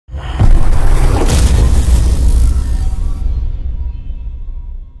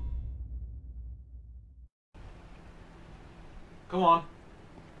Come on.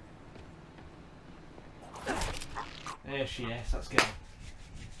 There she is. Let's go.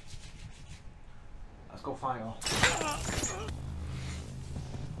 Let's go fight her.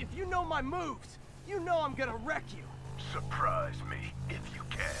 If you know my moves, you know I'm gonna wreck you. Surprise me if you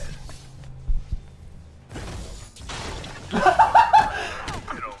can.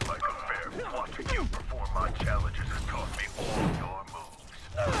 You don't like a fair. Watching you perform my challenges has taught me all your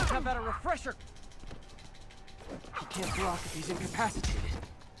moves. How about a refresher? He can't block if he's incapacitated.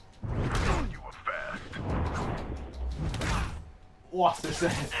 You were fast. What's this?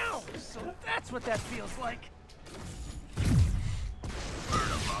 Ow! So that's what that feels like. Heard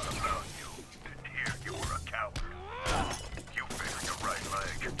a lot about you. Didn't hear you were a coward. You figured your right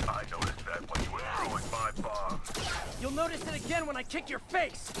leg. I noticed that when you were throwing my bomb. You'll notice it again when I kick your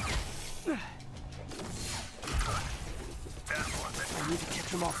face. That wasn't I need to catch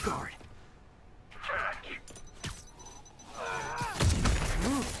him off guard. catch.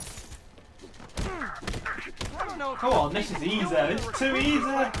 I don't know. Come on, this is easy. It's too easy. You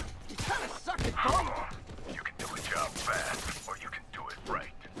kind of suck at both. You can do a job fast, or you can do it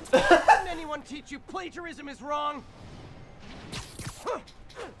right. Didn't anyone teach you plagiarism is wrong? Time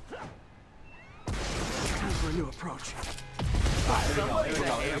for a new approach. Right, here we go, here we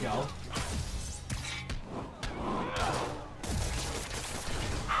go, here we go.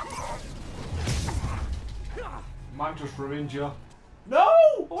 Might just ruined you. No!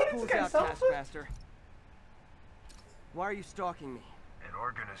 I wanted to Who's get out, selfie. Taskmaster? Why are you stalking me? An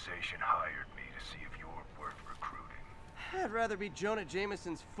organization hired me to see if you were worth recruiting. I'd rather be Jonah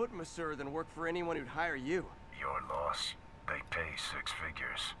Jameson's foot masseur than work for anyone who'd hire you. Your loss. They pay 6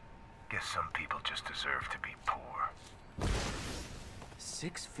 figures. Guess some people just deserve to be poor.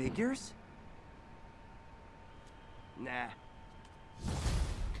 6 figures? Nah.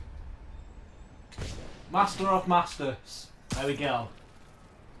 Master of Masters. There we go.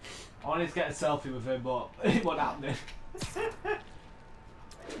 I wanted to get a selfie with him, but it wasn't happening.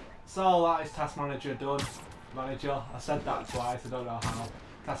 So that is Task Manager done. Manager. I said that twice, I don't know how.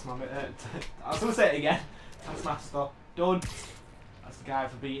 Task Manager. I was going to say it again. Taskmaster. Done. That's the guy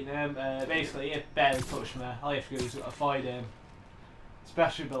for beating him. Basically, he barely touched me. All you have to do is avoid him.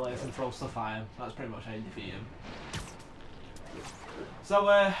 Special abilities and throw stuff at him. That's pretty much how you defeat him. So,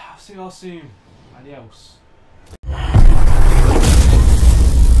 I'll see you all soon. Adios.